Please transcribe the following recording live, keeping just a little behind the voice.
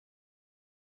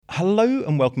Hello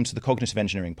and welcome to the Cognitive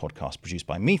Engineering Podcast produced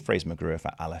by me, Fraser McGrew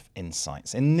at Aleph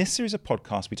Insights. In this series of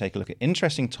podcasts, we take a look at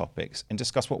interesting topics and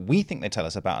discuss what we think they tell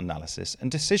us about analysis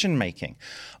and decision making.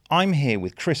 I'm here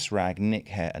with Chris Ragg, Nick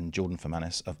Hare and Jordan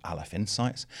Fermanis of Aleph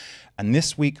Insights. And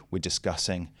this week we're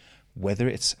discussing whether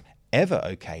it's ever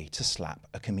okay to slap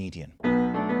a comedian.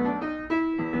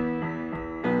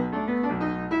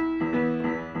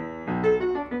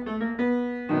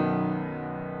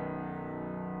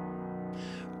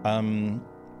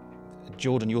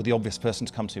 Jordan, you're the obvious person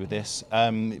to come to with this.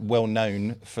 Well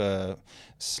known for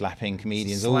slapping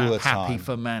comedians all the time. Happy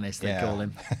Fermanis, they call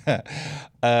him.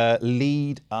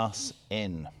 Lead us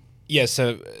in. Yeah,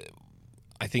 so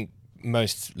I think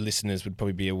most listeners would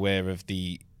probably be aware of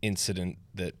the incident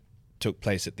that took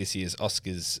place at this year's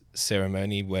Oscars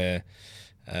ceremony where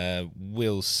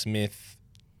Will Smith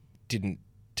didn't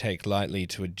take lightly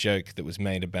to a joke that was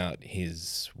made about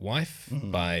his wife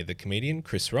by the comedian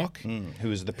Chris Rock, who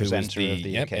was the presenter of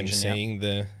the occasion, emceeing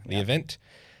the event,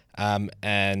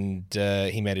 and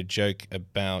he made a joke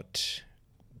about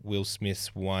Will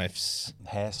Smith's wife's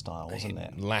hairstyle, wasn't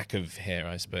it? Lack of hair,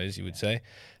 I suppose you would say,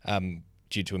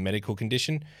 due to a medical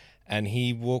condition, and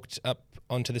he walked up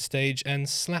onto the stage and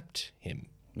slapped him.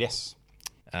 Yes,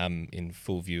 in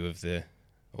full view of the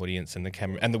audience and the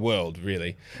camera and the world,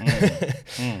 really.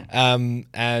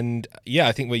 And yeah,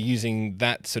 I think we're using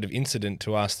that sort of incident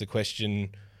to ask the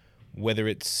question whether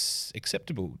it's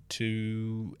acceptable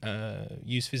to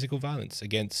use physical violence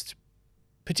against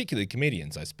particularly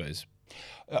comedians, I suppose.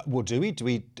 Well, do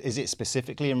we? Is it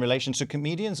specifically in relation to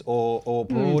comedians or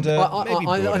broader? Maybe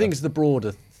broader. I think it's the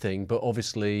broader thing, but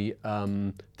obviously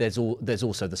there's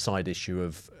also the side issue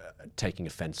of taking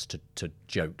offence to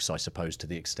jokes, I suppose, to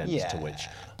the extent to which.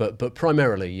 But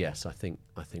primarily, yes, I think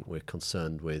we're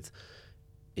concerned with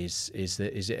is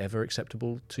it ever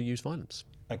acceptable to use violence?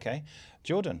 Okay,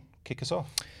 Jordan, kick us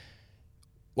off.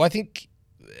 Well, I think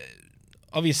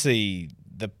obviously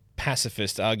the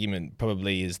pacifist argument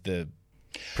probably is the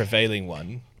prevailing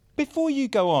one. Before you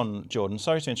go on, Jordan,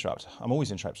 sorry to interrupt. I'm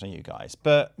always interrupting you guys,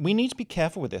 but we need to be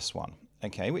careful with this one.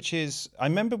 Okay, which is, I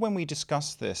remember when we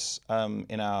discussed this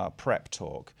in our prep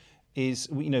talk,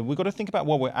 we've got to think about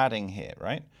what we're adding here,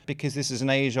 right? Because this is an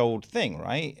age-old thing,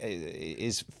 right?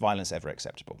 Is violence ever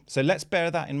acceptable? So let's bear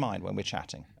that in mind when we're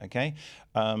chatting, okay?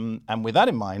 And with that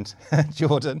in mind,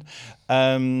 Jordan,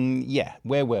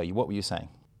 where were you? What were you saying?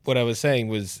 What I was saying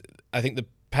was, I think the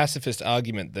pacifist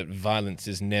argument that violence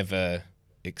is never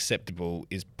acceptable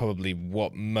is probably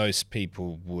what most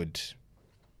people would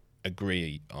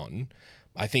agree on.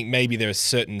 I think maybe there are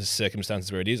certain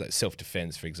circumstances where it is, like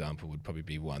self-defense, for example, would probably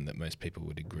be one that most people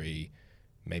would agree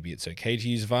maybe it's okay to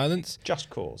use violence.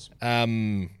 Just cause. But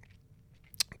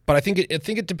I think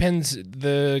it depends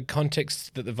the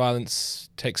context that the violence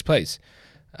takes place.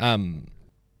 I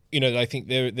think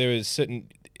there is certain,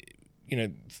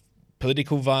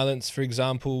 political violence, for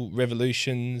example,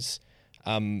 revolutions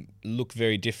look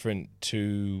very different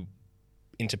to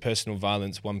interpersonal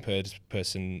violence, one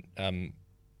person,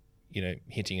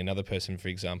 hitting another person, for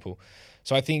example.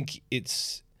 So I think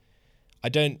I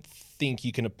don't think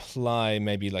you can apply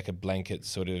maybe like a blanket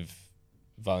sort of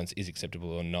violence is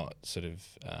acceptable or not sort of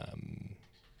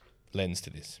lens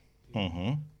to this.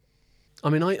 Mm-hmm. I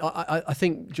mean, I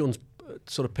think John's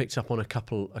sort of picked up on a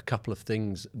couple of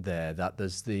things there. That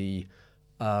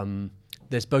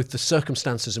there's both the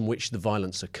circumstances in which the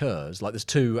violence occurs. Like there's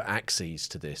two axes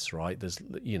to this, right? There's,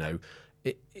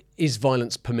 is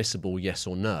violence permissible, yes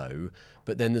or no?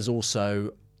 But then there's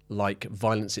also like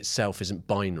violence itself isn't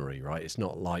binary, right? It's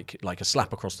not like a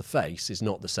slap across the face is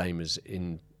not the same as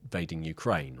invading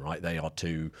Ukraine, right? They are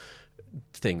two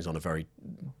things on a very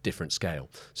different scale.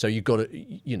 So you've got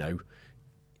to,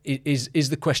 is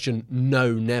the question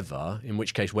no, never? In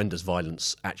which case, when does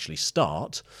violence actually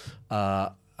start?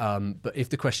 But if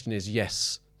the question is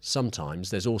yes, sometimes,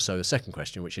 there's also a second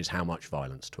question, which is how much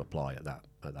violence to apply at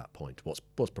that point.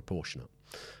 What's proportionate?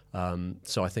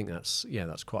 So I think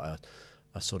that's quite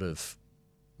a sort of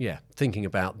thinking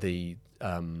about the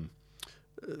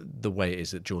way it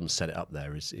is that Jordan set it up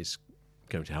there is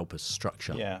going to help us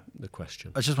structure the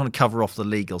question. I just want to cover off the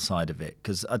legal side of it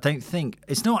because I don't think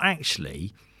it's not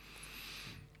actually.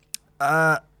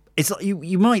 It's like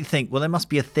you might think, well, there must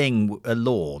be a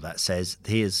law that says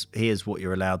here's what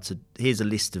you're allowed to. Here's a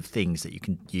list of things that you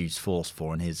can use force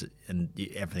for, and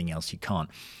everything else you can't.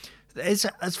 As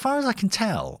far as I can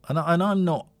tell, and I'm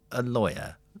not a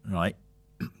lawyer, right?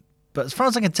 But as far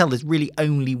as I can tell, there's really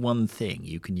only one thing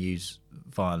you can use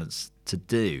violence to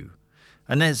do,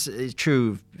 and it's true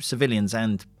of civilians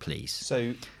and police.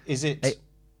 So is it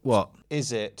what?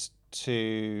 Is it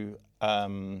to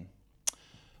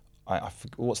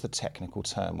what's the technical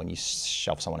term when you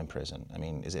shove someone in prison? I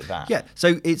mean, is it that? Yeah,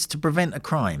 so it's to prevent a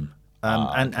crime.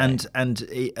 And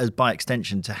as by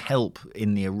extension to help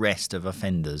in the arrest of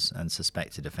offenders and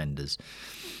suspected offenders.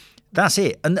 That's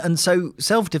it. And so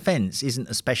self-defense isn't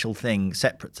a special thing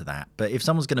separate to that. But if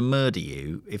someone's going to murder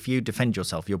you, if you defend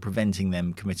yourself, you're preventing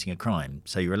them committing a crime.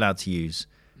 So you're allowed to use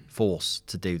force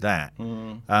to do that.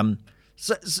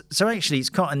 So actually,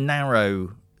 it's quite a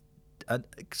narrow,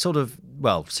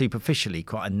 superficially,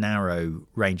 quite a narrow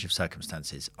range of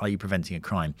circumstances. Are you preventing a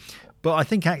crime? But I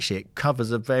think actually it covers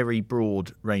a very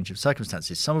broad range of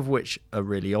circumstances, some of which are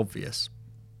really obvious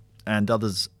and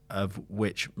others of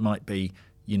which might be,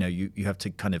 you have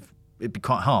to it'd be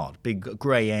quite hard, big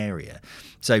grey area.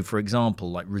 So, for example,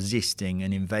 like resisting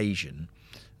an invasion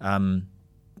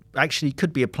actually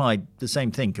could be applied, the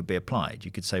same thing could be applied. You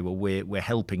could say, well, we're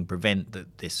helping prevent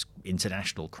this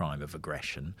international crime of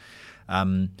aggression.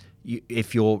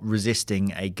 If you're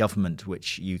resisting a government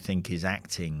which you think is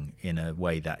acting in a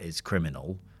way that is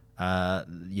criminal,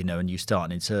 and you start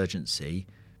an insurgency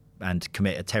and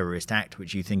commit a terrorist act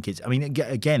which you think is, I mean,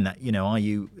 again, that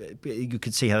you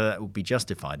could see how that would be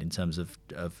justified in terms of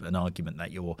an argument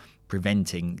that you're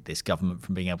preventing this government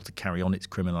from being able to carry on its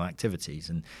criminal activities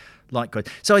and likewise.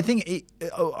 So I think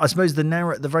I suppose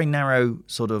the very narrow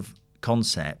sort of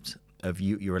concept of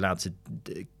you're allowed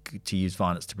to use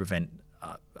violence to prevent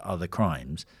other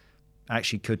crimes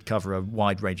actually could cover a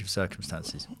wide range of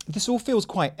circumstances. This all feels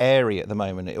quite airy at the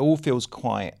moment. It all feels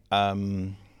quite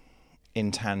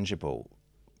intangible.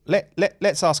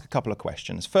 Let's ask a couple of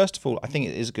questions. First of all, I think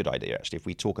it is a good idea, actually, if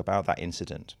we talk about that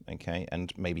incident, okay,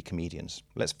 and maybe comedians.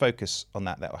 Let's focus on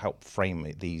that. That will help frame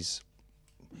these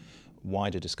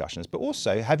wider discussions. But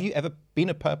also, have you ever been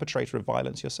a perpetrator of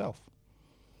violence yourself?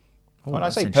 When I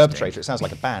say perpetrator, it sounds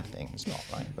like a bad thing. It's not,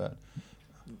 right? But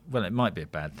well, it might be a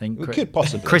bad thing. It could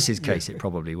possibly. Chris's case, it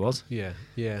probably was. Yeah.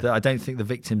 I don't think the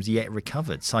victim's yet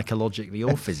recovered, psychologically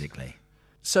or physically.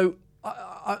 So,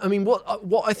 I mean, what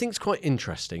I think is quite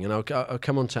interesting, and I'll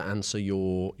come on to answer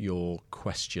your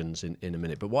questions in a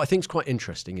minute, but what I think is quite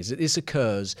interesting is that this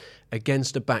occurs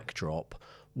against a backdrop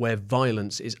where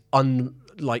violence is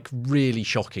really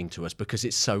shocking to us because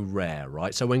it's so rare,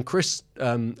 right? So when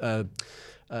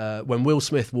when Will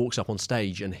Smith walks up on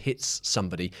stage and hits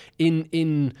somebody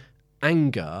in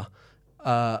anger,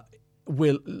 the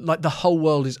whole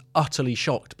world is utterly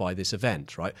shocked by this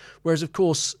event, right? Whereas, of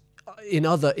course, in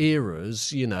other eras,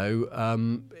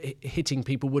 hitting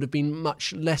people would have been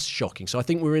much less shocking. So I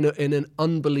think we're in an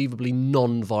unbelievably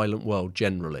non-violent world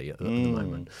generally at the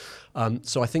moment.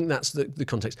 So I think that's the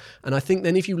context. And I think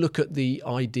then if you look at the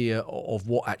idea of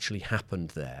what actually happened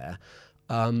there,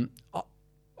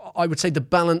 I would say the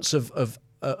balance of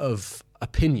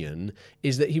opinion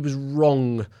is that he was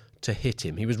wrong to hit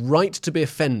him. He was right to be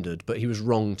offended, but he was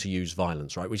wrong to use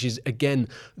violence, right? Which is, again,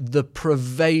 the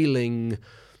prevailing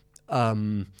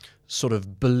sort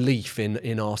of belief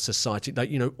in our society that,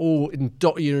 you're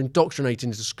indoctrinated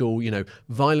into school,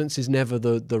 violence is never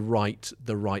the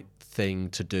right thing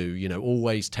to do,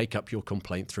 always take up your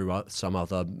complaint through some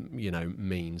other,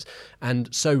 means.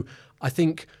 And so I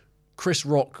think Chris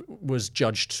Rock was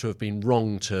judged to have been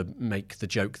wrong to make the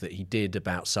joke that he did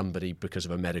about somebody because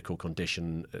of a medical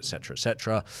condition, etc.,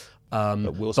 etc.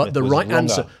 But Will Smith the was right wronger.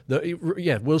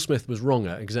 answer, Will Smith was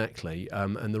wronger, exactly,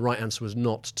 and the right answer was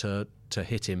not to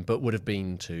hit him, but would have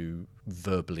been to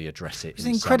verbally address it. It's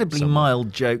an incredibly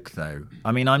mild joke, though.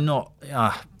 I mean, I'm not.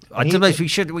 I suppose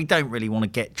we don't really want to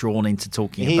get drawn into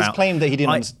talking about. He's claimed that he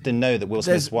didn't know that Will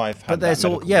Smith's wife had that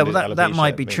medical that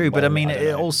might be true. But I mean,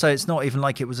 it's not even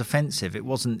like it was offensive. It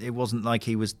wasn't like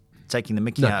he was taking the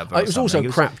mickey out of her. It was also a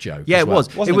crap joke. Yeah, it was.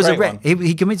 It was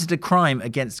he committed a crime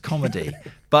against comedy,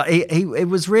 but it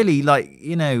was really like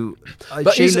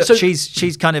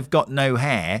she's kind of got no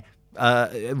hair.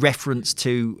 Reference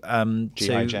to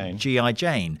G.I.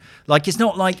 Jane. Like it's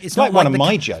not like one of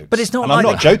my jokes. But it's not. And I'm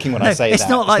not joking when I say it's that. It's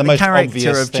not like the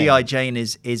character of G.I. Jane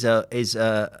is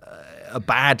a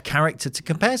bad character to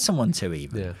compare someone to.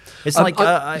 Even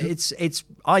it's it's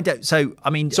I don't. So I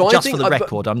mean, so just for the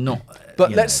record, I'm not.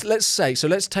 But let's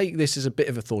take this as a bit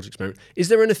of a thought experiment. Is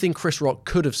there anything Chris Rock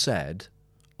could have said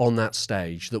on that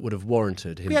stage that would have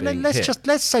warranted him being hit?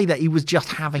 Let's say that he was just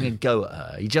having a go at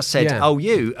her. He just said, "Oh,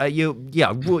 you're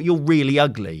really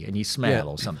ugly and you smell,"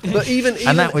 or something. But even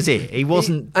and that was it. He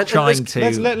wasn't trying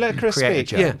to let Chris create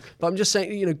speak. a joke. Yeah, but I'm just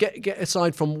saying, get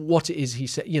aside from what it is he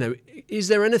said. Is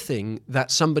there anything that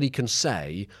somebody can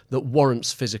say that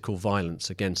warrants physical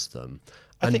violence against them?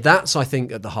 And that's, I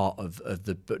think, at the heart of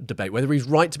the debate. Whether he's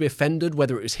right to be offended,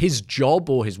 whether it was his job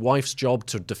or his wife's job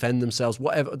to defend themselves,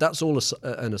 whatever, that's all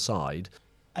an aside.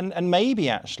 And maybe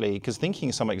actually, because thinking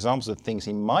of some examples of things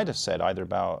he might have said either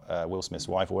about Will Smith's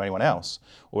wife or anyone else,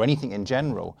 or anything in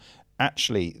general,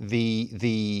 actually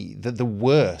the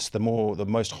worst, the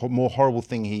more horrible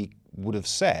thing he would have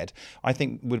said, I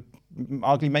think would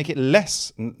arguably make it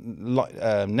less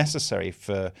necessary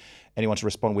for anyone to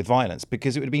respond with violence,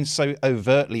 because it would have been so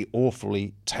overtly,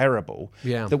 awfully terrible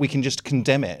that we can just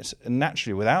condemn it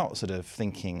naturally without sort of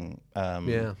thinking. I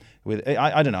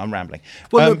don't know. I'm rambling.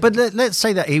 Well, but let's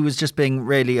say that he was just being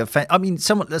really offensive. I mean,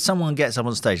 someone gets up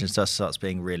on stage and starts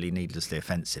being really needlessly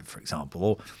offensive, for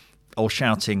example, or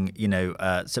shouting,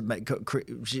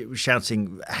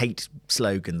 shouting hate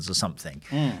slogans or something.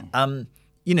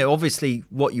 Obviously,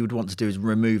 what you would want to do is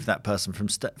remove that person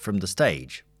from the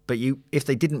stage. But if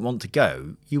they didn't want to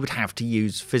go, you would have to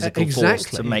use physical force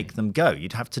to make them go.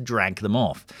 You'd have to drag them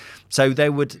off. So they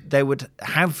would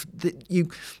have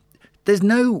There's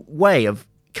no way of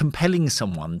compelling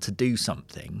someone to do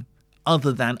something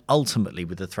other than ultimately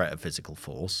with the threat of physical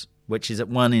force, which is at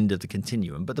one end of the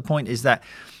continuum. But the point is that,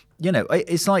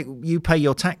 it's like you pay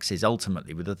your taxes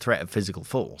ultimately with the threat of physical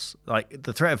force. Like,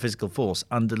 the threat of physical force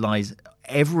underlies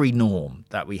every norm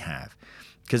that we have.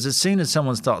 Because as soon as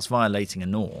someone starts violating a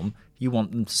norm, you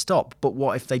want them to stop. But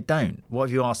what if they don't? What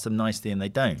if you ask them nicely and they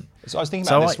don't? So I was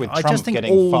thinking about this with Trump just think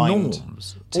getting fined.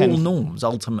 All norms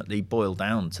ultimately boil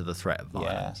down to the threat of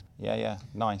violence. Yeah.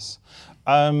 Nice.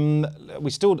 I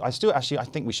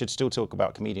think we should still talk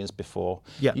about comedians before.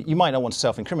 Yeah. You might not want to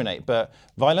self-incriminate, but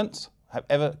violence. Have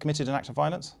ever committed an act of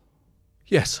violence?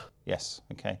 Yes. Yes.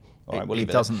 Okay. All right. We'll leave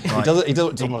it. He doesn't want to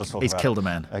talk about He's it. killed a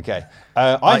man. Okay.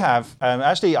 I have.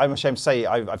 Actually, I'm ashamed to say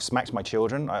I've smacked my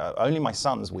children. Only my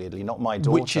sons, weirdly, not my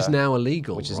daughter. Which is now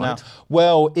illegal. Which is right? now.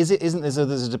 Well, isn't there's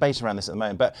a debate around this at the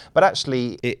moment. But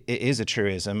actually, it is a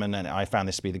truism, and I found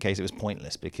this to be the case. It was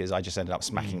pointless because I just ended up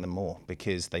smacking them more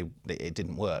because it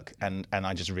didn't work, and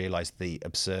I just realised the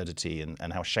absurdity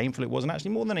and how shameful it was, and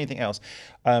actually more than anything else,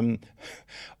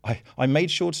 I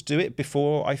made sure to do it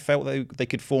before I felt they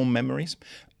could form memories.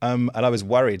 And I was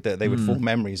worried that they would form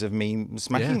memories of me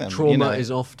smacking them. Trauma is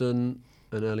often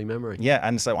an early memory. Yeah,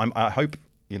 and so I hope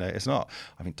it's not.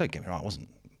 I mean, don't get me wrong, I wasn't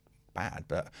bad,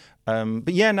 but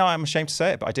yeah, no, I'm ashamed to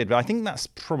say it, but I did. But I think that's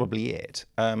probably it.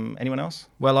 Anyone else?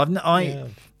 Well,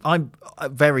 I'm a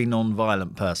very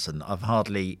non-violent person. I've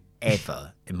hardly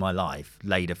ever in my life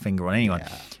laid a finger on anyone.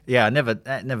 Yeah, I never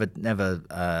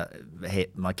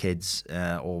hit my kids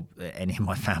or any of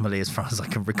my family as far as I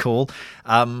can recall.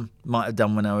 Might have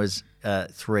done when I was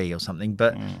 3 or something.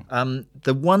 But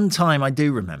the one time I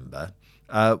do remember,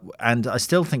 and I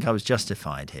still think I was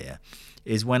justified here,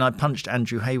 is when I punched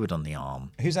Andrew Hayward on the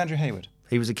arm. Who's Andrew Hayward?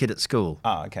 He was a kid at school.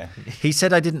 Ah, okay. He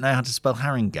said I didn't know how to spell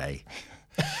haringey.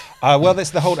 Well,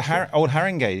 that's the whole old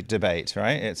Haringey debate,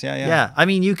 right? It's Yeah, I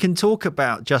mean, you can talk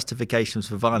about justifications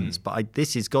for violence, but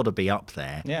this has got to be up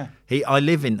there. Yeah. I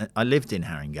lived in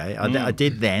Haringey. I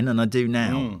did then, and I do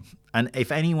now. And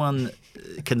if anyone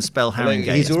can spell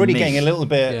Haringey, he's already it's me. getting a little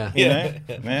bit, Yeah.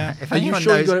 Yeah. If Are you anyone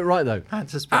sure you knows got it right, though? how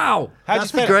to spell, Ow! How'd you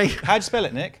spell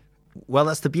it, Nick? Well,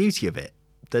 that's the beauty of it.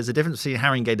 There's a difference between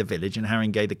Haringey the village and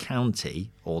Haringey the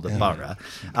county or the borough.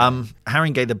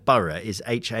 Haringey the borough is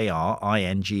Haringey.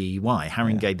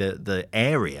 Haringey the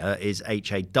area is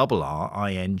Harringay.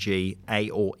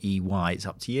 It's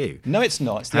up to you. No, it's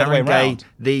not. It's the other way around.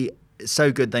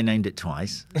 So good they named it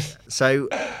twice. So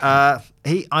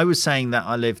I was saying that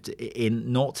I lived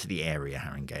in not the area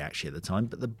Haringey actually at the time,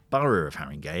 but the borough of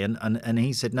Haringey, and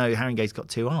he said no, Haringey's got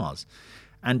 2 R's.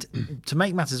 And to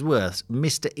make matters worse,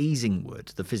 Mr.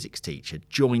 Easingwood, the physics teacher,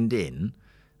 joined in,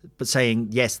 but saying,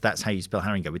 yes, that's how you spell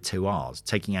Haringey with 2 R's,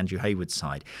 taking Andrew Hayward's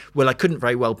side. Well, I couldn't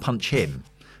very well punch him,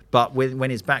 but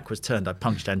when his back was turned, I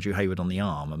punched Andrew Hayward on the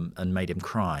arm and made him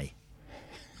cry.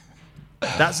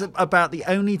 That's about the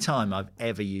only time I've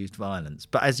ever used violence.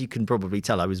 But as you can probably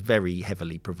tell, I was very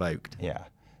heavily provoked. Yeah.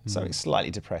 So it's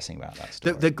slightly depressing about that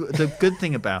story. The good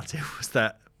thing about it was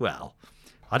that, well,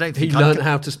 I don't think He learned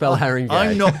how to spell Haringey.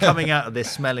 I'm not coming out of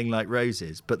this smelling like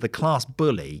roses, but the class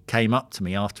bully came up to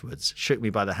me afterwards, shook me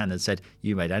by the hand and said,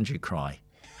 "You made Andrew cry.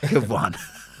 Good one."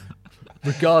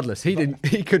 Regardless, he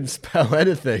couldn't spell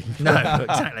anything. No,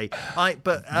 exactly.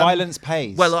 Violence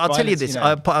pays. Well, I'll tell you Violence,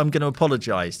 this. I'm going to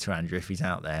apologise to Andrew if he's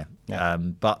out there. Yeah.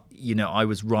 But I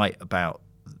was right about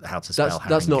how to spell Haringey.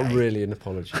 That's not really an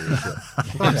apology, is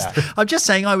it? I'm just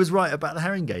saying I was right about the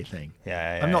Haringey thing.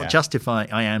 I'm not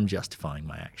justifying. I am justifying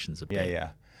my actions a bit. Yeah.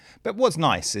 But what's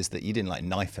nice is that you didn't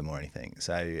knife him or anything.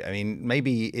 So I mean,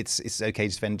 maybe it's okay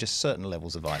to defend just certain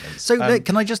levels of violence. So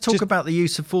can I just talk about the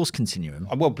use of force continuum?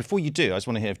 Well, before you do, I just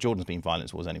want to hear if Jordan's been violent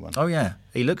towards anyone. Oh yeah,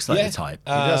 he looks like the type.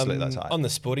 He does look that type. On the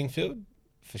sporting field,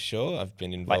 for sure. I've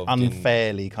been Like involved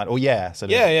unfairly kind of. Oh yeah. So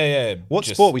yeah. What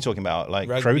Just sport are we talking about? Like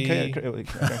rugby. croquet?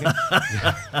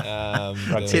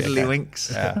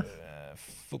 There's,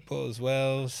 football as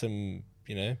well. Some,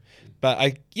 but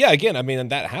again, I mean,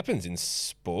 that happens in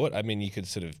sport. I mean, you could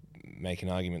sort of make an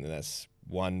argument that that's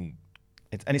one.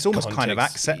 And it's almost kind of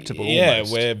context, acceptable. Yeah,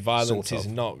 almost, where violence sort is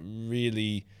of. not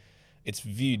really, it's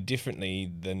viewed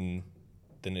differently than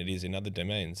it is in other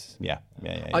domains. Yeah.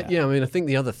 I mean, I think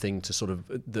the other thing to sort of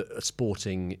a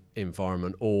sporting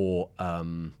environment or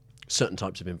certain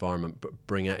types of environment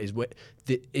bring out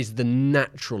is the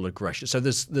natural aggression. So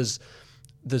there's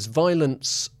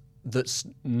violence that's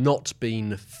not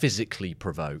been physically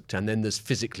provoked, and then there's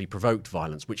physically provoked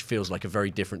violence, which feels like a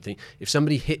very different thing. If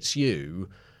somebody hits you,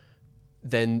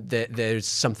 then there's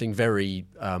something very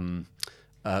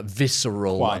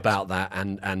visceral Quite. about that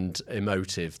and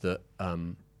emotive that.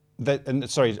 And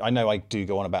sorry, I know I do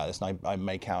go on about this, and I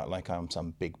make out like I'm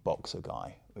some big boxer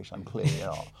guy, which I'm clearly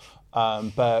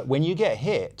not. But when you get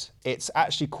hit, it's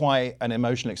actually quite an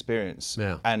emotional experience.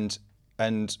 Yeah.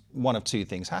 And one of two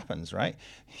things happens, right?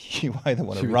 You either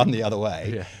want to run the other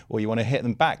way, or you want to hit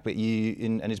them back. But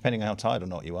and it's depending on how tired or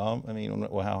not you are, I mean,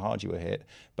 or how hard you were hit.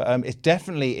 But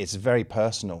it's very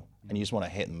personal, and you just want to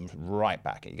hit them right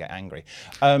back, and you get angry.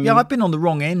 I've been on the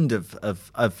wrong end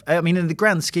of. I mean, in the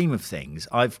grand scheme of things,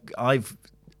 I've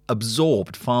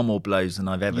absorbed far more blows than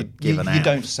I've ever given out. You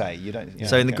don't say. You don't. Yeah,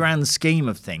 so in the grand scheme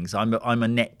of things, I'm a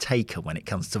net taker when it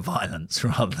comes to violence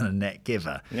rather than a net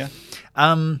giver. Yeah.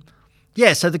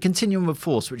 Yeah, so the continuum of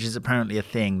force, which is apparently a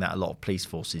thing that a lot of police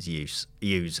forces use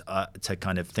to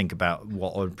kind of think about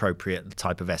what an appropriate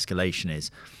type of escalation is.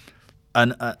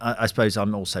 And I suppose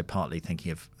I'm also partly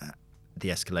thinking of the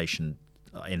escalation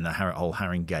in the whole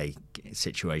Haringey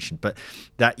situation, but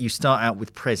that you start out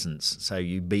with presence, so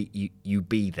you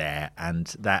be there, and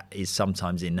that is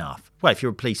sometimes enough. Well, if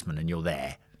you're a policeman and you're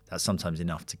there, that's sometimes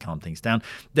enough to calm things down.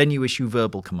 Then you issue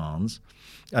verbal commands.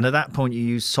 And at that point, you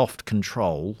use soft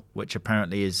control, which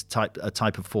apparently is a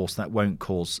type of force that won't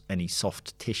cause any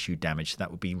soft tissue damage.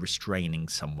 That would be restraining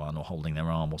someone or holding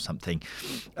their arm or something.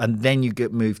 And then you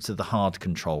get moved to the hard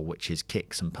control, which is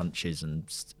kicks and punches and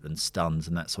stuns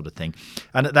and that sort of thing.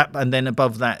 And then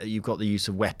above that, you've got the use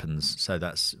of weapons. So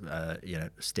that's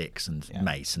sticks and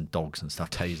mace and dogs and stuff.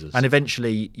 Tasers. And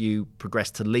eventually, you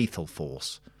progress to lethal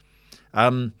force.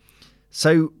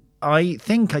 So I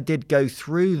think I did go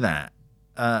through that.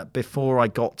 Before I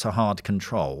got to hard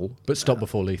control. But stop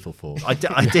before lethal force. I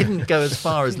didn't go as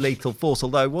far as lethal force,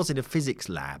 although I was in a physics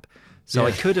lab. So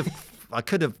I could have,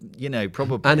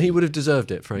 probably. And he would have deserved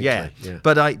it, frankly. Yeah.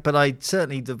 But I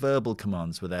certainly, the verbal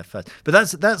commands were there first. But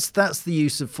that's the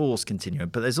use of force continuum.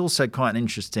 But there's also quite an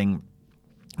interesting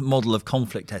model of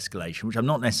conflict escalation, which I'm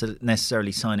not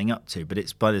necessarily signing up to, but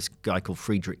it's by this guy called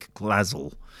Friedrich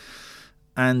Glasl.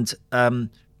 And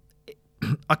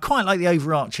I quite like the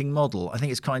overarching model. I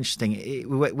think it's quite interesting,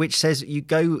 which says you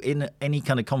go in any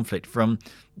kind of conflict from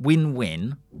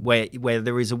win-win, where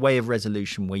there is a way of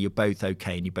resolution where you're both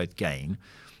okay and you both gain,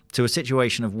 to a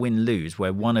situation of win-lose,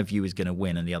 where one of you is going to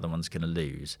win and the other one's going to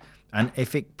lose. And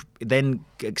if it then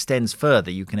extends further,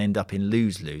 you can end up in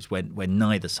lose-lose, when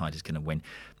neither side is going to win.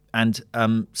 And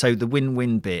so the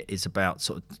win-win bit is about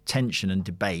sort of tension and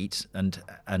debate and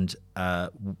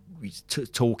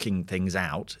talking things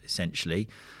out, essentially,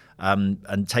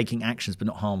 and taking actions, but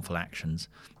not harmful actions.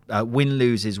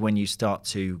 Win-lose is when you start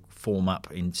to form up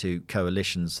into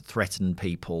coalitions, threaten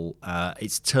people.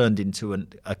 It's turned into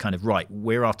a kind of, right,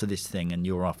 we're after this thing and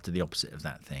you're after the opposite of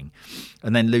that thing.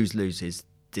 And then lose-lose is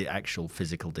the actual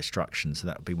physical destruction. So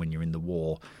that would be when you're in the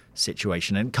war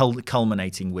situation, and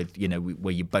culminating with,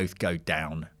 where you both go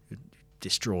down,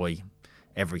 destroy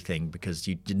everything, because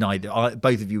you deny that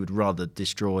both of you would rather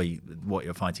destroy what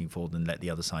you're fighting for than let the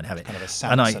other side have it. Kind of a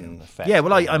Samson effect. Yeah,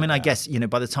 well, I guess,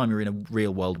 by the time you're in a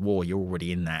real world war, you're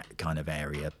already in that kind of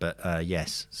area. But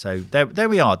yes, so there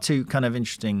we are, two kind of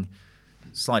interesting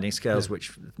sliding scales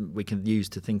which we can use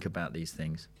to think about these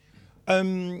things.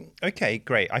 Okay,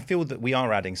 great. I feel that we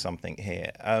are adding something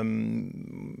here.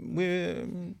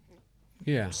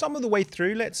 We're some of the way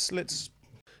through. Let's.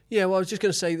 Yeah, well, I was just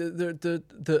going to say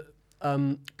that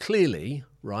clearly,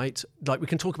 right? Like, we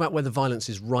can talk about whether violence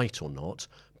is right or not,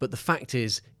 but the fact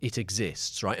is, it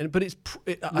exists, right? But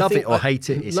love it or hate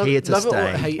it, it's here to stay. Love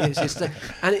it or hate it, it's here to stay.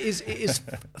 And it is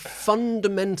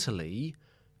fundamentally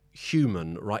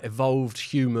human, right? Evolved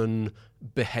human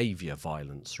behaviour,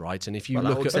 violence, right? And if you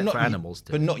look at for animals,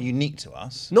 but not unique to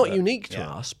us. Not unique to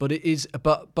us, but it is.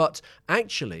 But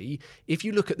actually, if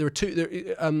you look at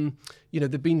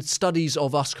there've been studies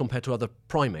of us compared to other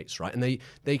primates, right? And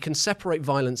they can separate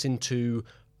violence into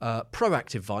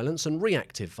proactive violence and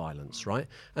reactive violence, right?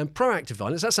 And proactive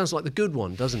violence, that sounds like the good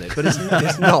one, doesn't it? But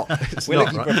it's not. It's We're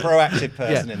not, looking right? for a proactive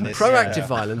person in this. Proactive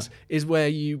violence is where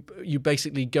you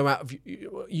basically go out of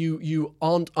you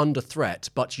aren't under threat,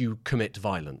 but you commit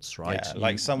violence, right? Yeah,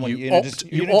 like someone you you're in opt a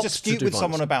to dispute do with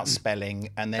someone violence. about spelling,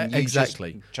 and then you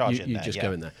Exactly. just charge you in there. just yeah.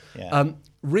 go in there. Yeah.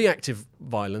 Reactive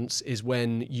violence is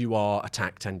when you are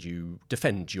attacked and you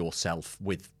defend yourself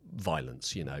with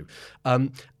violence,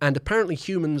 and apparently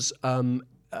humans,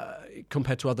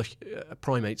 compared to other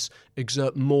primates,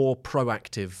 exert more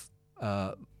proactive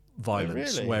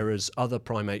violence, really? whereas other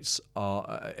primates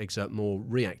exert more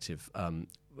reactive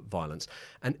violence.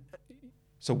 And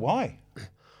So why?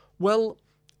 well,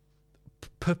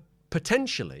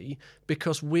 potentially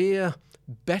because we're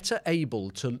better able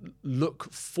to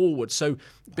look forward. So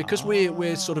because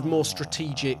we're sort of more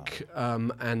strategic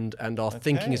and our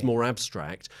thinking is more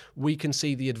abstract, we can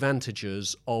see the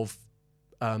advantages of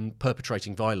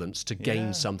perpetrating violence to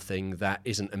gain something that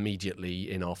isn't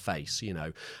immediately in our face,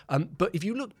 But if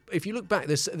you look back,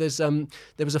 there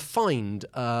was a find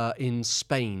in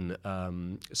Spain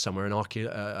somewhere, an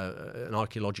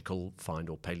archaeological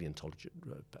find or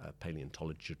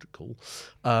paleontological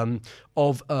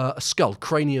of a skull,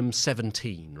 cranium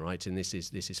 17, right? And this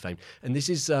is famed, and this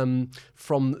is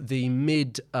from the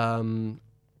mid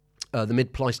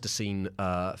Pleistocene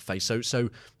phase.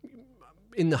 So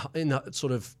in the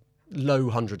sort of low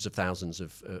hundreds of thousands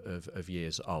of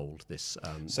years old. This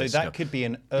So this that skull. could be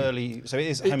an early. So it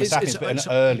is Homo It's- sapiens, but it's-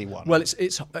 an early one. Well, it's a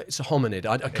hominid.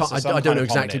 I can't. some I kind don't know of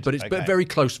exactly, hominid. but it's Okay. very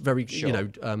close. Very Sure.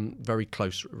 very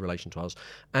close relation to ours,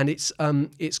 and it's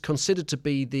considered to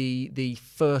be the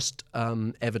first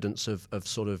evidence of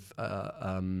sort of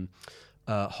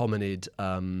hominid.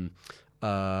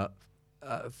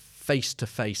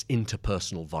 Face-to-face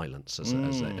interpersonal violence, as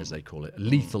they call it,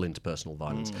 lethal interpersonal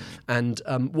violence. And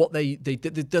what they've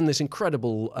done this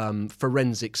incredible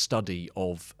forensic study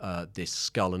of this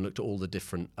skull and looked at all the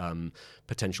different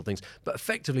potential things. But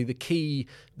effectively, the key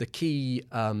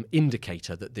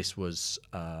indicator that this was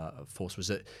force was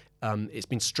that it's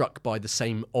been struck by the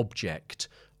same object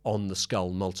on the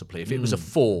skull multiply. If it was a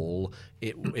fall,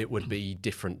 it would be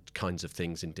different kinds of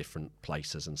things in different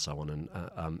places and so on. And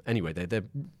anyway, they're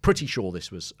pretty sure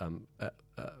this was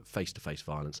face-to-face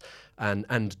violence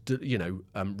and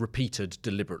repeated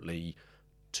deliberately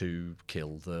to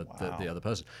kill the other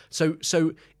person. So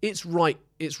it's right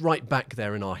back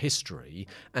there in our history.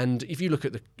 And if you look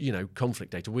at the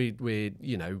conflict data,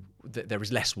 there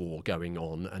is less war going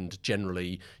on, and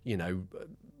generally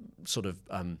sort of.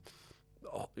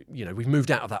 We've moved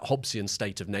out of that Hobbesian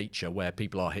state of nature where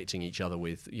people are hitting each other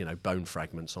with bone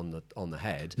fragments on the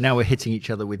head. Now we're hitting each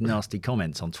other with nasty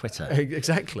comments on Twitter.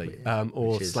 Exactly,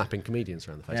 or slapping comedians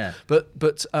around the face. Yeah.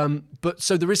 But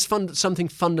so there is something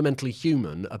fundamentally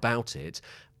human about it,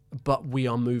 but we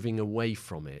are moving away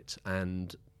from it.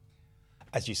 And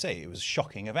as you say, it was a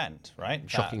shocking event, right?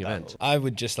 Shocking event. I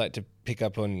would just like to pick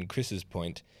up on Chris's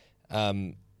point,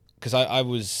 because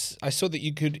I saw that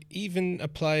you could even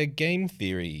apply a game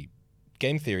theory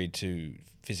to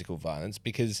physical violence,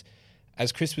 because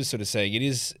as Chris was sort of saying, it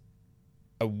is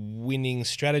a winning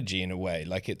strategy in a way.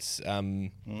 Like it's the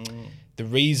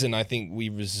reason I think we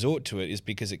resort to it is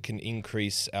because it can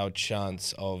increase our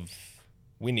chance of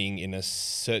winning in a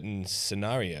certain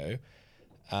scenario,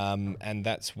 and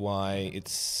that's why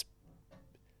it's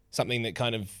something that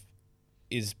kind of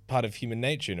is part of human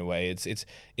nature in a way. It's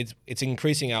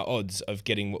increasing our odds of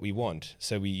getting what we want,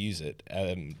 so we use it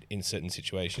in certain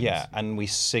situations. Yeah, and we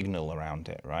signal around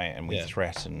it, right? And we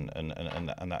threaten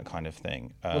and that kind of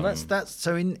thing. Well, that's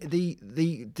so in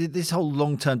this whole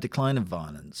long-term decline of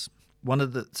violence.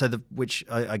 Which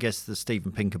I guess the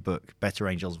Steven Pinker book, Better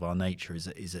Angels of Our Nature,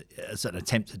 is an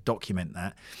attempt to document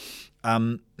that.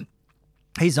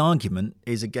 His argument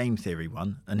is a game theory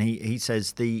one, and he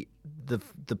says the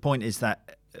point is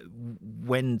that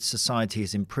when society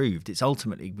has improved, it's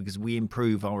ultimately because we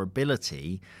improve our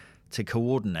ability to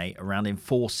coordinate around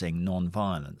enforcing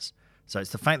non-violence. So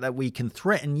it's the fact that we can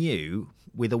threaten you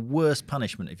with a worse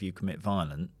punishment if you commit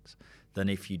violence than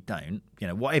if you don't.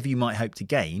 Whatever you might hope to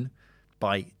gain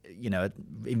by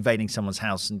invading someone's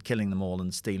house and killing them all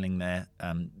and stealing their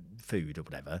food or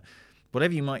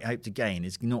whatever you might hope to gain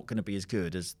is not going to be as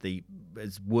good as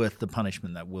worth the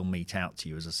punishment that will mete out to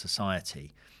you as a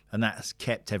society, and that's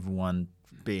kept everyone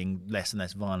being less and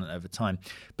less violent over time.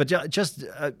 But just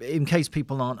in case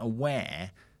people aren't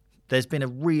aware, there's been a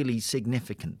really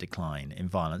significant decline in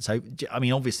violence. So, I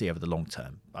mean, obviously over the long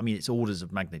term, I mean, it's orders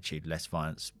of magnitude less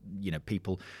violence.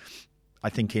 People, I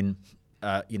think in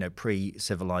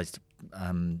pre-civilized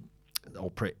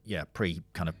or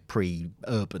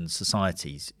pre-urban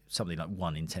societies, something like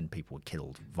 1 in 10 people were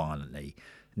killed violently.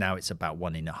 Now it's about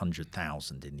 1 in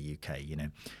 100,000 in the UK.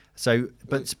 So,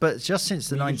 but just since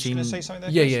the Were you just 19 going to say something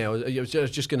there? Yeah, Chris? yeah. I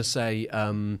was just going to say,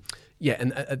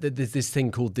 there's this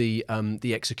thing called the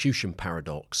execution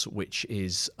paradox, which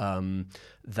is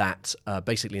that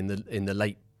basically in the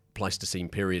late Pleistocene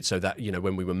period, so that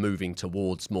when we were moving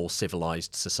towards more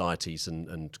civilized societies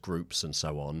and groups and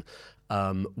so on,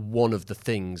 one of the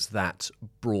things that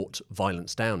brought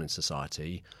violence down in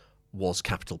society was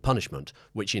capital punishment,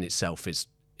 which in itself is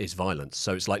violence.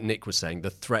 So it's like Nick was saying, the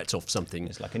threat of something.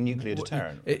 It's like a nuclear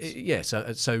deterrent.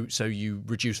 So you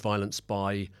reduce violence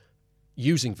by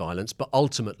using violence, but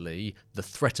ultimately the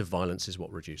threat of violence is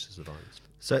what reduces the violence.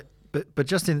 So, but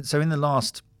just in the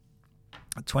last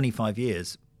 25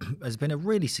 years, there's been a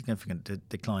really significant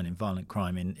decline in violent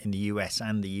crime in the US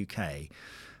and the UK,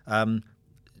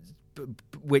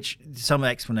 which some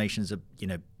explanations are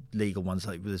legal ones,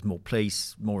 like there's more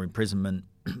police, more imprisonment.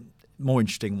 More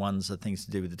interesting ones are things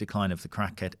to do with the decline of the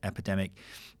crack epidemic.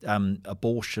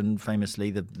 Abortion, famously,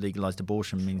 the legalised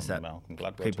abortion means that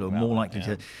people are more likely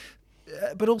to...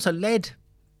 but also lead.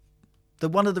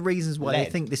 One of the reasons why they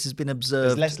think this has been observed...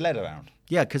 There's less lead around.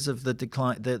 Yeah, because of the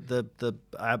decline, the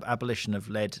abolition of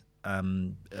lead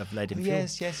in fuel.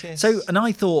 Yes. So, and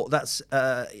I thought that's...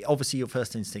 obviously, your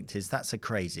first instinct is that's a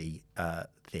crazy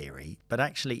theory, but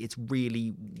actually it's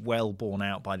really well borne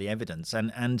out by the evidence.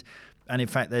 And in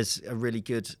fact, there's a really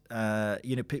good,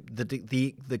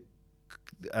 the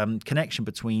connection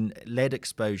between lead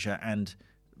exposure and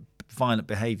violent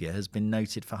behaviour has been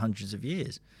noted for hundreds of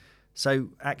years. So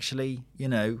actually,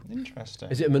 Interesting.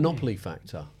 Is it a monopoly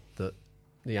factor that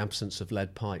the absence of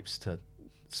lead pipes to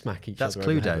smack each That's other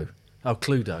over the head Cluedo. with? Oh,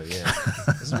 Cluedo, yeah.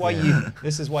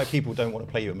 This is why people don't want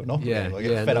to play you at Monopoly. Yeah, They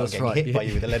get fed up getting hit by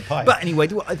you with a lead pipe. But anyway,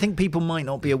 I think people might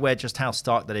not be aware just how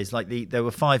stark that is. Like there were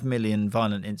 5 million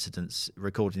violent incidents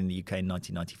recorded in the UK in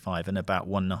 1995, and about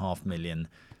 1.5 million,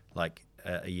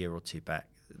 a year or two back.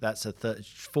 That's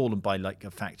fallen by like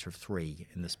a factor of 3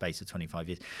 in the space of 25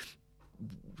 years.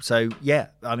 So yeah,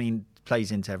 I mean,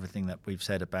 plays into everything that we've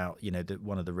said about that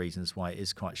one of the reasons why it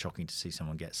is quite shocking to see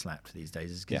someone get slapped these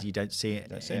days is because you don't see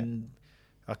it.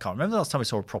 I can't remember the last time I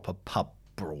saw a proper pub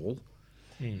brawl.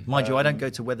 Mind you, I don't go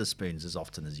to Wetherspoons as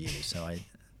often as you, so I.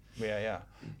 Yeah.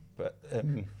 But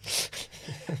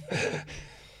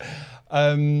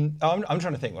I'm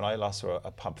trying to think when I last saw a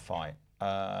pub fight.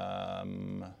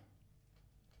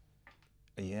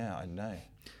 Yeah, I know.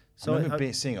 So I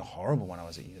remember seeing a horrible one when I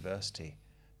was at university.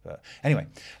 But anyway,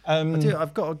 I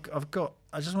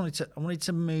just wanted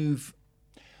to move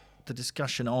the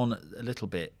discussion on a little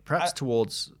bit, perhaps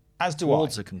towards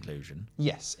a conclusion.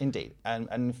 Yes, indeed, and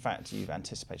in fact, you've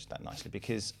anticipated that nicely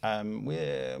because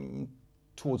we're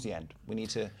towards the end. We need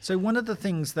to. So one of the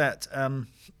things that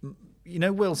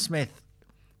Will Smith,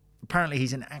 apparently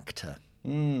he's an actor.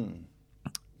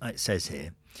 It says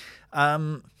here.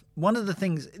 One of the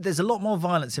things, there's a lot more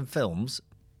violence in films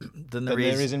than there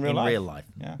is in real life.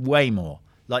 Yeah. Way more.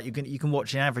 Like you can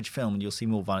watch an average film and you'll see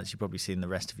more violence you probably see in the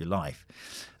rest of your life.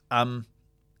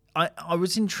 I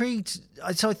was intrigued.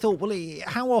 So I thought, well,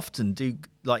 how often do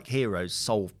heroes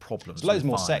solve problems? There's loads with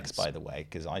more violence? sex, by the way,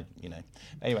 because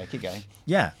Anyway, keep going.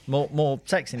 Yeah, more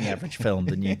sex in the average film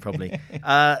than you probably.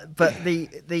 But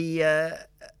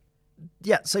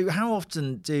So how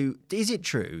often is it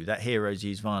true that heroes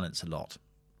use violence a lot?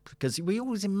 Because we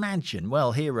always imagine,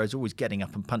 heroes always getting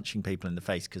up and punching people in the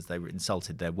face because they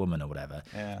insulted their woman or whatever,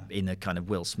 in a kind of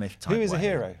Will Smith type way. Who is a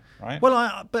hero, right?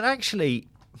 Well, but actually,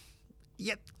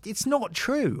 it's not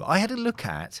true. I had a look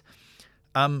at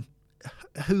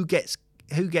who gets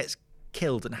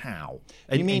killed and how.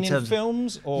 You mean in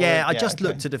films? Or I just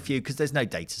looked at a few because there's no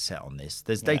data set on this.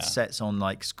 There's data sets on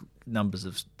numbers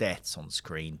of deaths on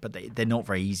screen, but they're not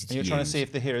very easy to use. You're trying to see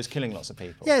if the hero's killing lots of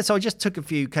people. Yeah, so I just took a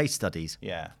few case studies.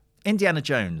 Yeah. Indiana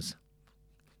Jones.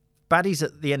 Baddies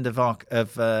at the end of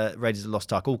Raiders of the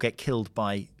Lost Ark all get killed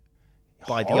by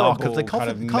the Ark of the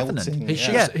Covenant.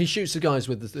 He shoots the guys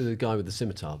with the guy with the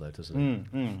scimitar, though, doesn't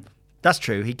he? That's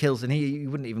true. He kills, and he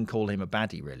wouldn't even call him a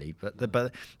baddie, really.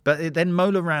 But then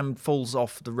Mola Ram falls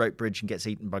off the rope bridge and gets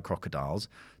eaten by crocodiles.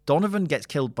 Donovan gets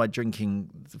killed by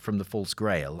drinking from the false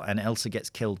Grail, and Elsa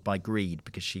gets killed by greed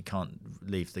because she can't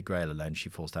leave the Grail alone. She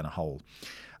falls down a hole.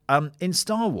 In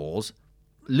Star Wars,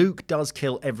 Luke does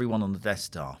kill everyone on the Death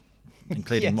Star,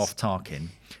 including Moff Tarkin.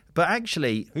 But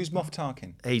actually, who's Moff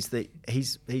Tarkin? He's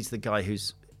the guy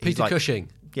who's Peter Cushing.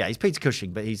 Yeah, he's Peter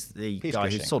Cushing, but he's the guy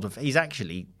Cushing. who's he's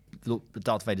actually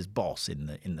Darth Vader's boss in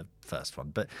the first one.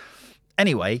 But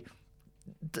anyway,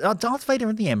 Darth Vader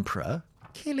and the Emperor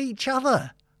kill each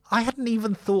other. I hadn't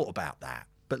even thought about that.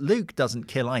 But Luke doesn't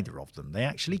kill either of them. They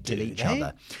actually kill each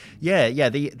other. Yeah.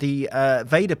 The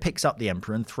Vader picks up the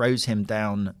Emperor and throws him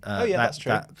down that's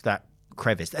true. that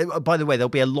crevice. By the way, there'll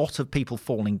be a lot of people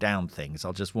falling down things.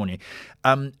 I'll just warn you.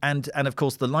 And of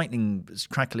course, the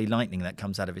crackly lightning that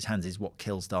comes out of his hands is what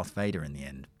kills Darth Vader in the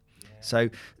end. Yeah. So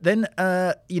then,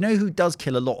 you know who does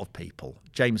kill a lot of people?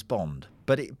 James Bond.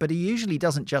 But he usually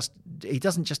doesn't just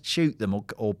shoot them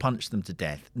or punch them to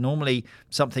death. Normally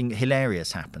something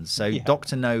hilarious happens. So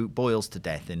Dr. No boils to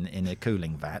death in a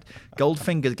cooling vat.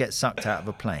 Goldfinger gets sucked out of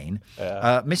a plane.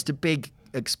 Mr. Big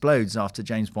explodes after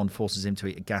James Bond forces him to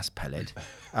eat a gas pellet.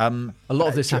 A lot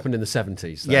of this happened in the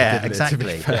 70s. Though, yeah, didn't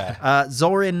exactly.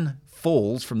 Zorin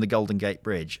falls from the Golden Gate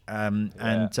Bridge, and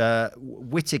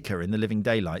Whittaker in The Living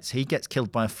Daylights, he gets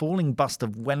killed by a falling bust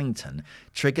of Wellington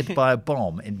triggered by a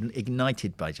bomb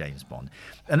ignited by James Bond.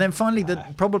 And then finally, they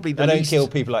don't kill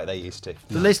people like they used to.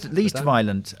 The least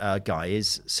violent guy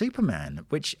is Superman,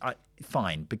 which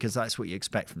fine, because that's what you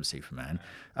expect from Superman.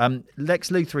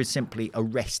 Lex Luthor is simply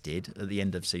arrested at the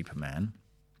end of Superman.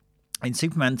 In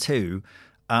Superman 2,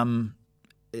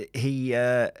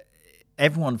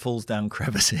 everyone falls down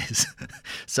crevices.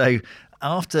 So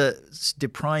after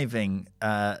depriving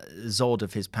Zod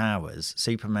of his powers,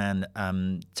 Superman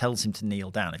tells him to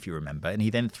kneel down, if you remember, and he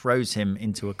then throws him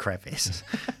into a crevice.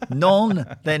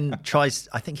 Non then tries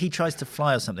to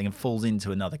fly or something and falls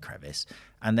into another crevice.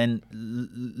 And then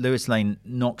Lois Lane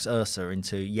knocks Ursa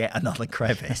into yet another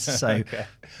crevice. So,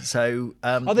 they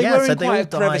were in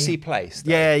quite a crevicey place,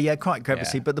 though. Yeah, quite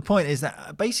crevicey. Yeah. But the point is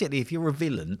that basically, if you're a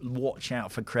villain, watch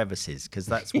out for crevices because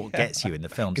that's what gets you in the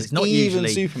films. It's not even usually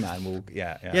Superman will.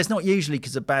 Yeah, it's not usually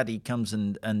because a baddie comes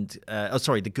and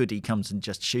the goodie comes and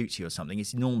just shoots you or something.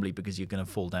 It's normally because you're going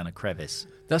to fall down a crevice.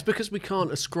 That's because we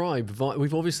can't ascribe.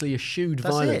 We've obviously eschewed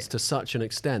violence to such an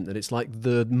extent that it's like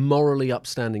the morally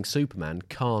upstanding Superman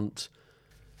can't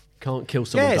kill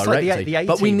someone directly, like the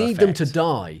but we need effect. them to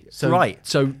die. So, right.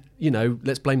 So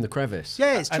let's blame the crevice.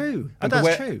 Yeah, it's true. But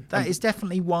that's true. That is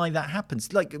definitely why that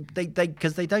happens. Like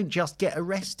because they don't just get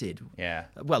arrested. Yeah.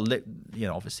 Well,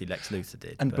 obviously Lex Luthor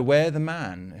did. And beware the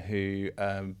man who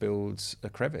builds a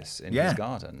crevice in his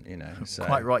garden. So.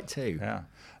 Quite right too. Yeah.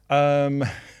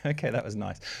 Okay, that was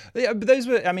nice. Yeah, but those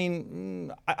were,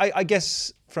 I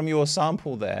guess from your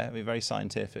sample there, very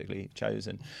scientifically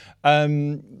chosen.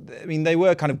 They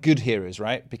were kind of good heroes,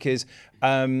 right? Because they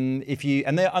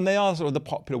are sort of the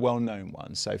popular, well-known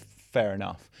ones, so fair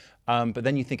enough. But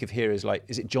then you think of heroes like,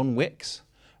 is it John Wicks?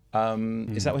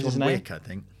 Is that what his name? Wick, I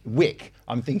think. Wick.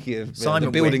 I'm thinking of Simon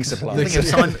the building Wicks. supply. I'm thinking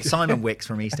of Simon Wicks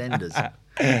from EastEnders.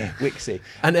 Wicksy.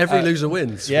 And every loser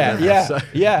wins.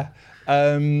 Yeah.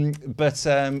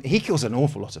 But he kills an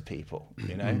awful lot of people,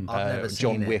 I've never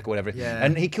John seen Wick it. or whatever. Yeah.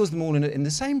 And he kills them all in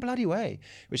the same bloody way,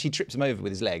 which he trips them over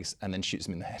with his legs and then shoots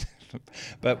them in the head.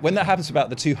 But when that happens about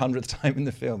the 200th time in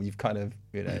the film, you've kind of,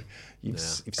 you've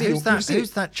seen...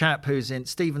 Who's that chap who's in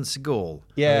Steven Seagal?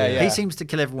 Yeah. He seems to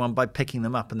kill everyone by picking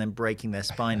them up and then breaking their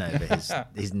spine over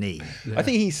his knee. I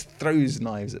think he throws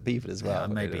knives at people as well.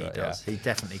 Yeah, maybe he does. He's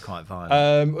definitely quite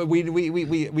violent.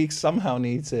 We somehow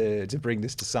need to bring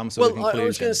this to some sort of conclusion. I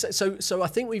was going to say, so I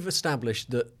think we've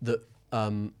established that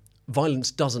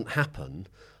violence doesn't happen,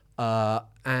 but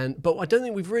I don't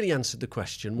think we've really answered the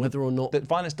question whether or not that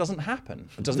violence doesn't happen.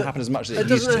 It doesn't happen as much as it used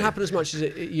to. It doesn't happen as much as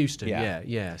it used to.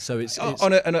 Yeah. So it's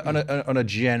on a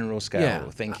general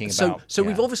scale. Thinking about. So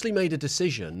we've obviously made a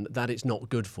decision that it's not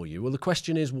good for you. Well, the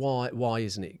question is why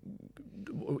isn't it?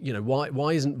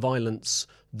 Why isn't violence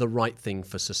the right thing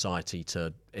for society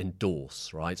to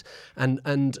endorse, right? And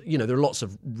there are lots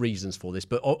of reasons for this,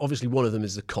 but obviously one of them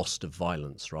is the cost of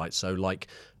violence, right? So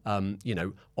on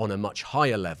a much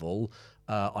higher level,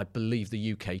 I believe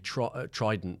the UK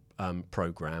Trident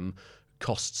programme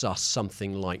costs us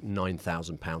something like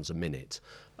 £9,000 a minute.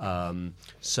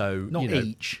 Not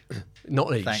each.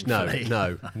 Not each. Thankfully.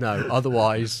 No.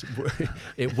 Otherwise,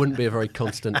 it wouldn't be a very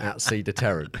constant at-sea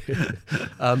deterrent.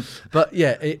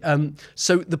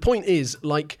 So the point is,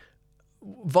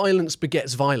 violence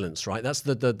begets violence, right? That's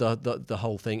the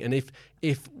whole thing. And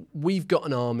if we've got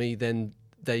an army, then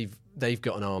they've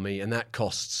got an army, and that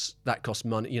costs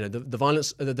money. The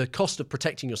violence, the cost of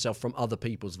protecting yourself from other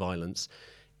people's violence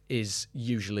is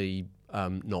usually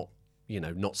not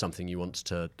something you want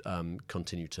to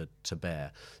continue to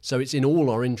bear. So it's in all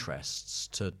our interests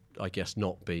to, I guess,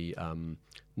 not be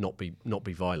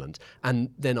violent. And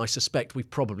then I suspect we've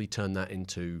probably turned that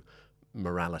into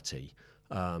morality,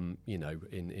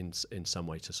 in some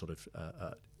way to sort of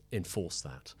enforce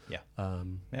that. Yeah.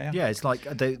 It's like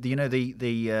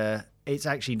it's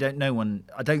actually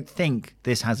I don't think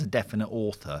this has a definite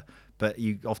author. but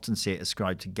you often see it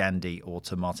ascribed to Gandhi or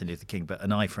to Martin Luther King. But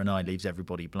an eye for an eye leaves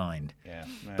everybody blind. Yeah.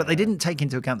 But they didn't take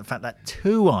into account the fact that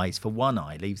 2 eyes for 1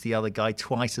 eye leaves the other guy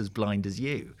twice as blind as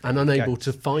you. And unable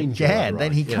to find you. Yeah, and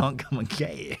then he can't come and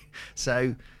get you.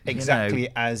 So Exactly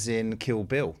as in Kill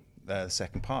Bill, the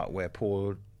second part, where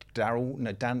poor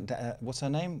what's her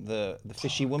name? The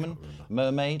fishy woman,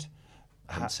 mermaid.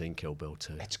 I haven't seen Kill Bill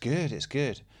 2. It's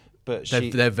good. But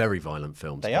They're very violent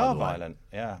films. They by are the way. violent,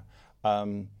 yeah.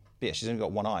 But yeah, she's only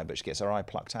got 1 eye, but she gets her eye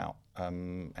plucked out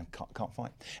and can't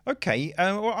fight. Okay,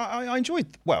 well, I enjoyed.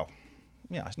 Well,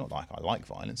 yeah, it's not like I like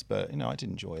violence, but I did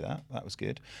enjoy that. That was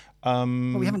good. well,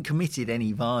 we haven't committed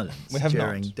any violence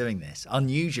during doing this.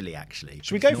 Unusually, actually.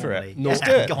 Should we go for it? Yeah, Let's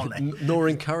do it. go on then. Nor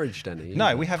encouraged any. No,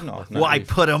 either. we have not. No. Why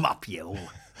put them up, you?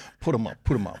 Put them up.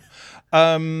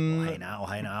 Hey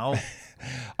now.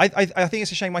 I think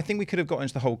it's a shame. I think we could have got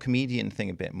into the whole comedian thing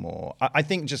a bit more. I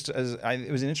think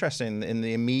it was interesting in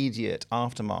the immediate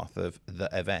aftermath of the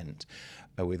event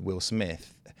with Will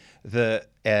Smith. So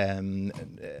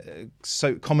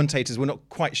commentators were not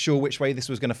quite sure which way this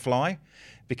was going to fly,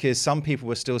 because some people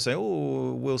were still saying,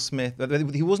 "Oh, Will Smith."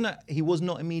 He was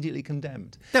not immediately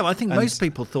condemned. No, I think most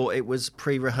people thought it was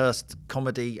pre-rehearsed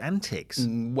comedy antics.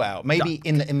 Well, maybe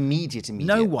in the immediate.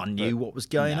 No one knew what was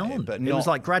going on. But it was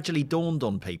like gradually dawned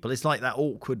on people. It's like that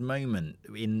awkward moment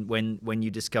when you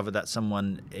discover that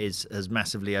someone has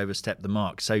massively overstepped the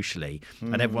mark socially,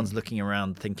 and everyone's looking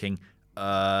around thinking,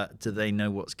 do they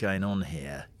know what's going on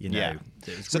here? Yeah.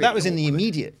 So really that was in the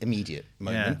awkward. immediate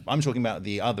moment. Yeah. I'm talking about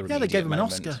the other. Yeah, they gave him an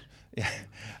moment. Oscar. Yeah.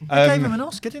 They gave him an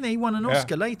Oscar, didn't they? He won an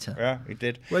Oscar later. Yeah, he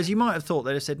did. Whereas you might have thought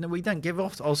they'd have said, no, we don't give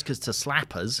Oscars to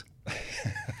slappers.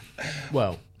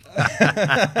 Well,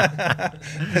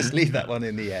 let's leave that one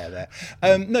in the air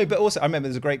there. No, but also I remember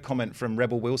there's a great comment from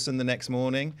Rebel Wilson the next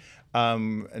morning,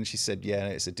 and she said, "Yeah,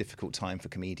 it's a difficult time for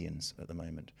comedians at the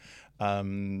moment."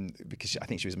 Because I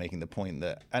think she was making the point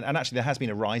that, and actually there has been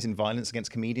a rise in violence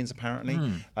against comedians apparently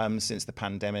since the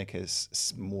pandemic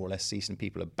has more or less ceased and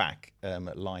people are back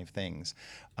at live things.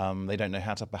 They don't know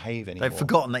how to behave anymore. They've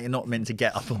forgotten that you're not meant to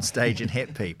get up on stage and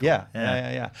hit people.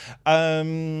 Yeah.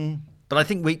 But I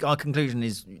think our conclusion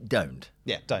is don't.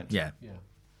 Yeah, don't. Yeah.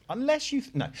 Unless you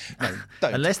no,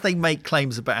 don't. Unless they make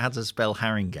claims about how to spell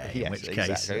haringey, in which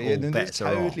case all bets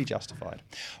are totally off. justified.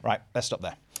 Right, let's stop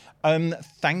there.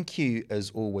 Thank you,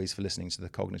 as always, for listening to the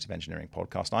Cognitive Engineering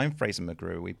Podcast. I'm Fraser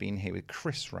McGrew. We've been here with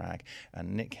Chris Ragg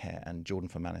and Nick Hare and Jordan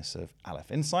Fermanis of Aleph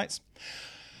Insights.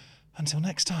 Until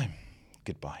next time,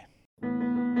 goodbye.